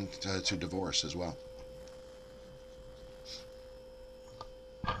and to divorce as well.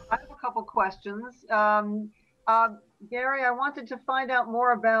 I have a couple questions. Gary, I wanted to find out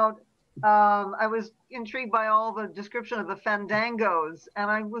more about, I was intrigued by all the description of the fandangos, and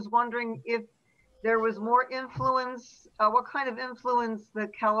I was wondering if there was more influence, what kind of influence the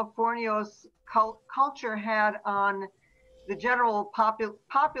Californios culture had on the general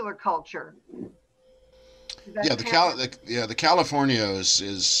popular culture. Yeah, the Californios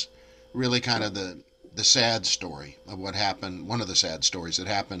is really kind of the sad story of what happened. One of the sad stories that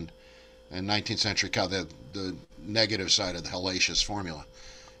happened in 19th century, the negative side of the hellacious formula.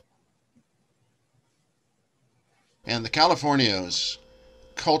 And the Californios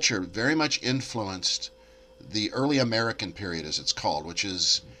culture very much influenced the early American period, as it's called, which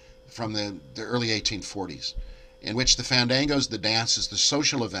is from the early 1840s, in which the fandangos, the dances, the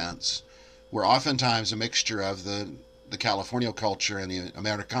social events were oftentimes a mixture of the California culture and the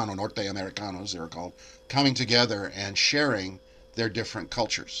Americano, Norte Americanos, they were called, coming together and sharing their different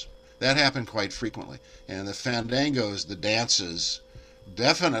cultures. That happened quite frequently. And the fandangos, the dances,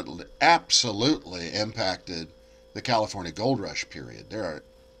 definitely, absolutely impacted the California Gold Rush period. There are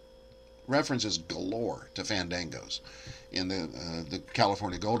references galore to fandangos in the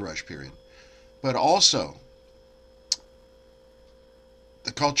California Gold Rush period. But also,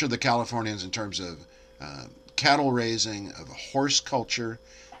 the culture of the Californians in terms of cattle raising, of a horse culture,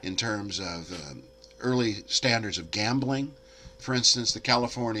 in terms of early standards of gambling. For instance, the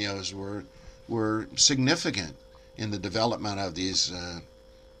Californios were significant in the development of these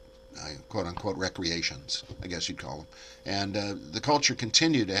quote-unquote recreations, I guess you'd call them. And the culture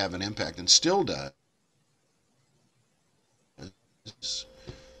continued to have an impact, and still does,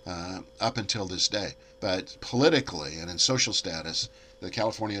 up until this day. But politically and in social status, the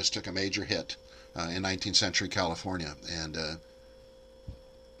Californios took a major hit in 19th century California, and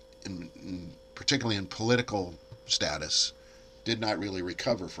particularly in political status, did not really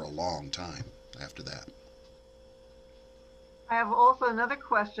recover for a long time after that. I have also another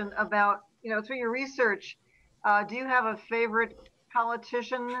question about, through your research, do you have a favorite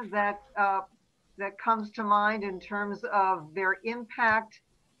politician that comes to mind in terms of their impact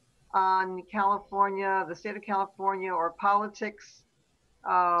on California, the state of California, or politics,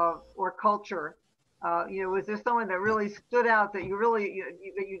 or culture? Was there someone that really stood out that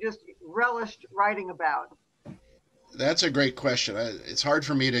you just relished writing about? That's a great question. It's hard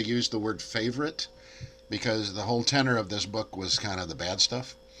for me to use the word favorite, because the whole tenor of this book was kind of the bad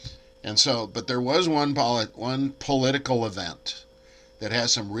stuff. And so, but there was one political event that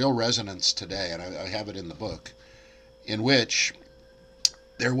has some real resonance today, and I have it in the book, in which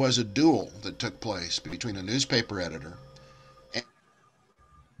there was a duel that took place between a newspaper editor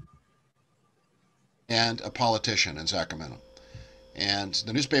and a politician in Sacramento. And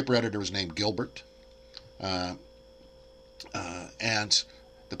the newspaper editor was named Gilbert, and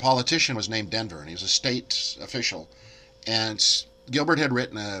the politician was named Denver, and he was a state official. And Gilbert had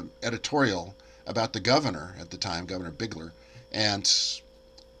written an editorial about the governor at the time, Governor Bigler, and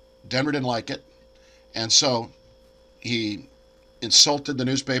Denver didn't like it. And so he insulted the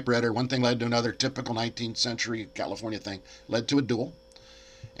newspaper editor. One thing led to another, typical 19th century California thing, led to a duel.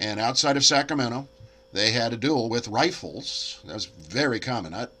 And outside of Sacramento, they had a duel with rifles. That was very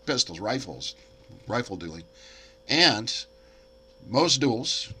common, not pistols, rifles, rifle dueling. And most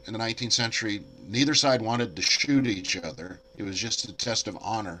duels in the 19th century, neither side wanted to shoot each other. It was just a test of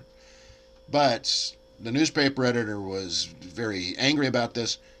honor. But the newspaper editor was very angry about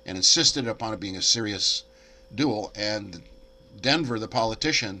this and insisted upon it being a serious duel. And Denver, the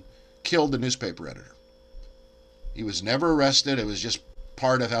politician, killed the newspaper editor. He was never arrested. It was just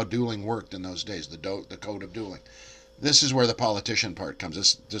part of how dueling worked in those days, the code of dueling. This is where the politician part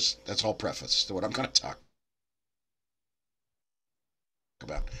comes. That's all preface to what I'm going to talk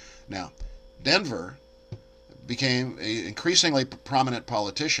about. Now, Denver became an increasingly prominent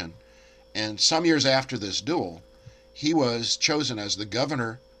politician, and some years after this duel, he was chosen as the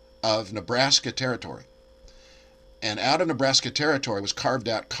governor of Nebraska Territory. And out of Nebraska Territory was carved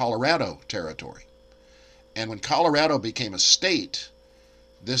out Colorado Territory. And when Colorado became a state,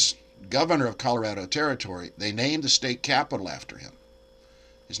 this governor of Colorado Territory, they named the state capital after him.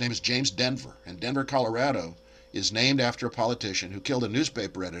 His name is James Denver, and Denver, Colorado is named after a politician who killed a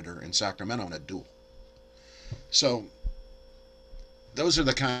newspaper editor in Sacramento in a duel. So those are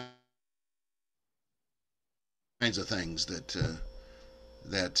the kinds of things that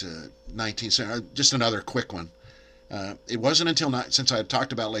 19th century. Just another quick one. It wasn't until since I had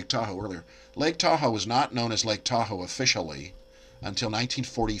talked about Lake Tahoe earlier. Lake Tahoe was not known as Lake Tahoe officially until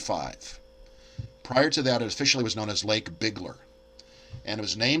 1945. Prior to that, it officially was known as Lake Bigler, and it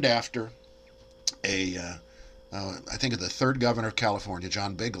was named after I think of the third governor of California,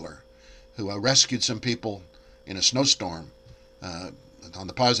 John Bigler, who rescued some people in a snowstorm. On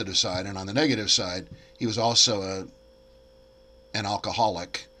the positive side, and on the negative side, he was also an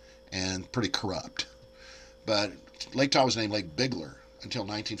alcoholic and pretty corrupt. But Lake Tahoe was named Lake Bigler until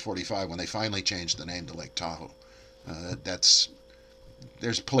 1945, when they finally changed the name to Lake Tahoe.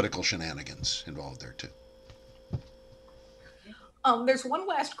 There's political shenanigans involved there too. There's one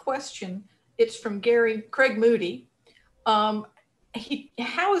last question. It's from Craig Moody.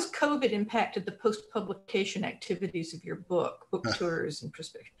 how has COVID impacted the post-publication activities of your book tours and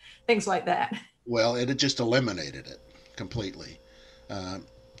things like that? Well, it had just eliminated it completely.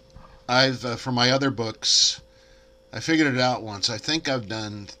 For my other books, I figured it out once. I think I've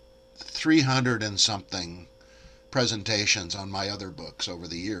done 300 and something presentations on my other books over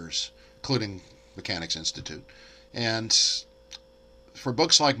the years, including Mechanics Institute. And for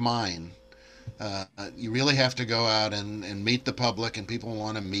books like mine, you really have to go out and meet the public, and people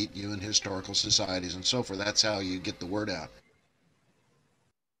want to meet you in historical societies and so forth. That's how you get the word out.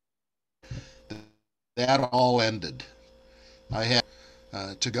 That all ended. I had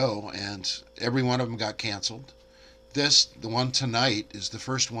to go, and every one of them got canceled. The one tonight, is the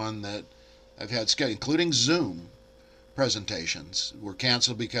first one that I've had scheduled, including Zoom presentations, were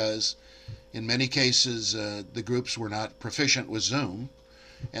canceled because in many cases the groups were not proficient with Zoom,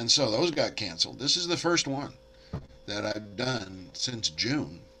 and so those got canceled. This is the first one that I've done since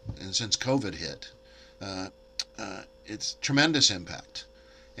June and since COVID hit. It's tremendous impact,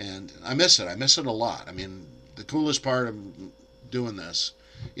 and I miss it. I miss it a lot. I mean, the coolest part of doing this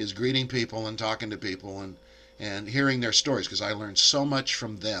is greeting people and talking to people and hearing their stories, because I learned so much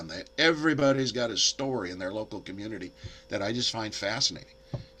from them. Everybody's got a story in their local community that I just find fascinating,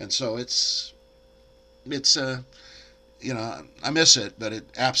 and so it's you know, I miss it, but it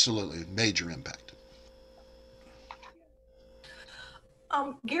absolutely major impact.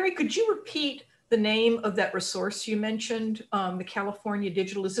 Gary, could you repeat the name of that resource you mentioned, the California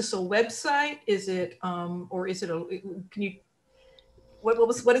Digital? Is this a website? Is it, or is it can you,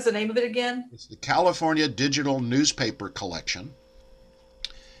 what is the name of it again? It's the California Digital Newspaper Collection,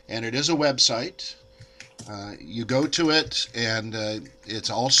 and it is a website. You go to it, and it's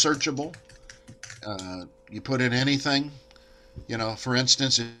all searchable. You put in anything, you know, for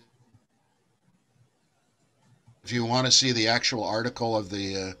instance, if you want to see the actual article of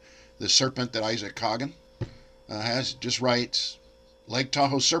the serpent that Isaac Coggin has, just write Lake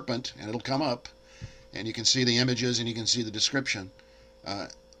Tahoe serpent and it'll come up, and you can see the images and you can see the description.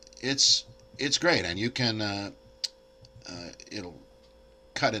 It's great, and you can it'll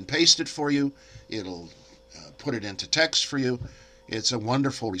cut and paste it for you. It'll put it into text for you. It's a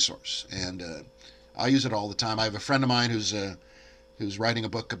wonderful resource, and I use it all the time. I have a friend of mine who's writing a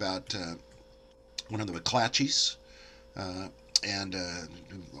book about one of the McClatchies, and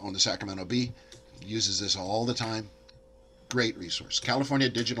on the Sacramento Bee, uses this all the time. Great resource. California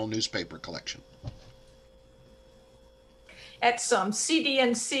Digital Newspaper Collection. At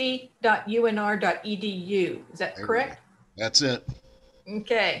cdnc.unr.edu. Is that correct? That's it.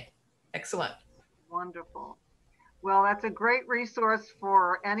 Okay, excellent. Wonderful. Well, that's a great resource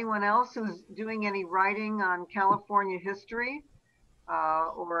for anyone else who's doing any writing on California history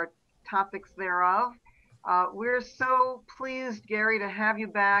or topics thereof. We're so pleased, Gary, to have you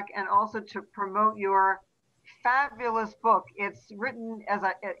back, and also to promote your fabulous book. It's written as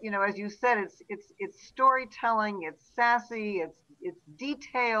as you said, it's storytelling, it's sassy, it's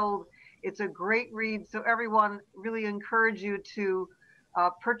detailed, it's a great read. So everyone, really encourage you to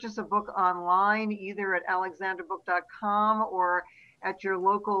purchase a book online, either at alexanderbook.com or at your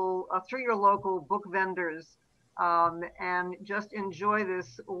local through your local book vendors, and just enjoy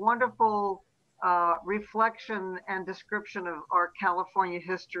this wonderful reflection and description of our California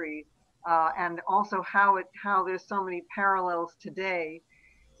history, and also how there's so many parallels today.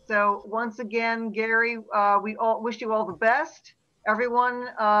 So once again, Gary, we all wish you all the best. Everyone,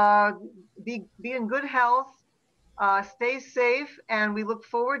 be in good health, stay safe, and we look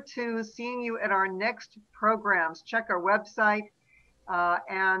forward to seeing you at our next programs. Check our website,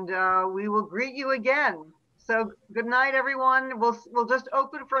 and we will greet you again. So good night, everyone. We'll just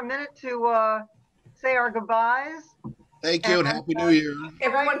open for a minute to say our goodbyes. Thank you, and Happy New Year.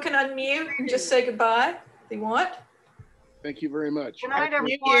 Everyone can unmute and just say goodbye if they want. Thank you very much. Good night,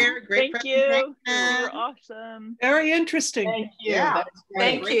 Happy everyone. New Year. Great Thank you. presentation. You're awesome. Very interesting. Thank you. Yeah. That was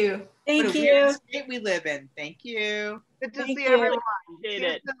great. Thank you. What Thank a weird you. state we live in. Thank you. Good to Thank see you. everyone. Appreciate See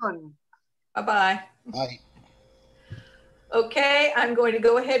you it. soon. Bye-bye. Bye. Okay, I'm going to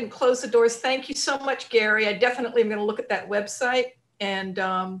go ahead and close the doors. Thank you so much, Gary. I definitely am going to look at that website, and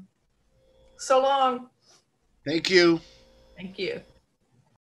so long. Thank you. Thank you.